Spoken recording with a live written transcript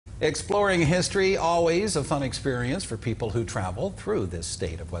Exploring history, always a fun experience for people who travel through this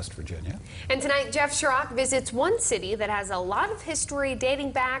state of West Virginia. And tonight, Jeff Schrock visits one city that has a lot of history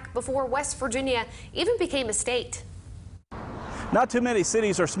dating back before West Virginia even became a state. Not too many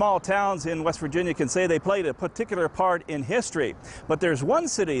cities or small towns in West Virginia can say they played a particular part in history, but there's one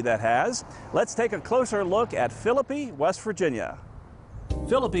city that has. Let's take a closer look at Philippi, West Virginia.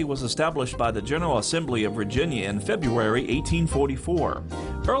 Philippi was established by the General Assembly of Virginia in February 1844.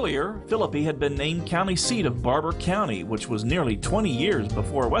 Earlier, Philippi had been named county seat of Barber County, which was nearly 20 years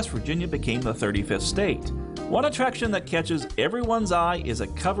before West Virginia became the 35th state. One attraction that catches everyone's eye is a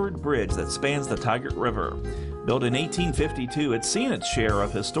covered bridge that spans the Tigard River. Built in 1852, it's seen its share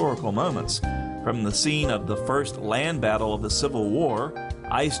of historical moments, from the scene of the first land battle of the Civil War,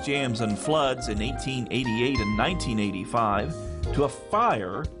 ice jams and floods in 1888 and 1985, to a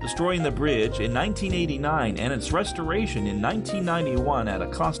fire destroying the bridge in 1989 and its restoration in 1991 at a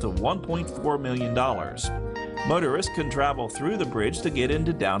cost of $1.4 million. Motorists can travel through the bridge to get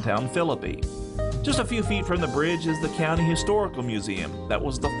into downtown Philippi. Just a few feet from the bridge is the County Historical Museum that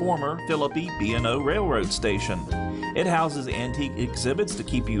was the former Philippi B&O Railroad Station. It houses antique exhibits to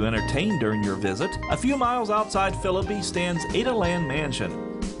keep you entertained during your visit. A few miles outside Philippi stands Adaland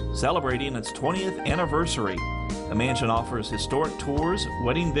Mansion, celebrating its 20th anniversary. The mansion offers historic tours,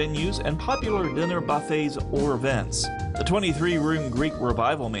 wedding venues, and popular dinner buffets or events. The 23-room Greek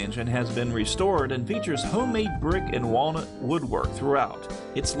Revival Mansion has been restored and features homemade brick and walnut woodwork throughout.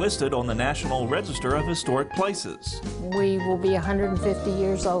 It's listed on the National Register of Historic Places. We will be 150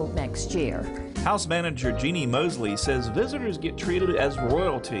 years old next year. House manager Jeannie Mosley says visitors get treated as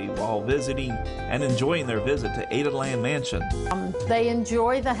royalty while visiting and enjoying their visit to Adaland Mansion. They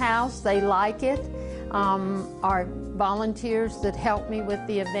enjoy the house, they like it. Our volunteers that help me with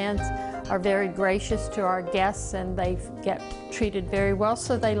the events are very gracious to our guests, and they get treated very well,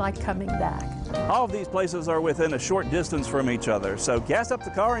 so they like coming back. All of these places are within a short distance from each other, so gas up the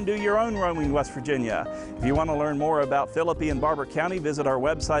car and do your own roaming West Virginia. If you want to learn more about Philippi and Barber County, visit our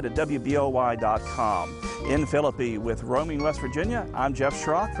website at WBOY.com. In Philippi with Roaming West Virginia, I'm Jeff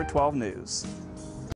Schrock for 12 News.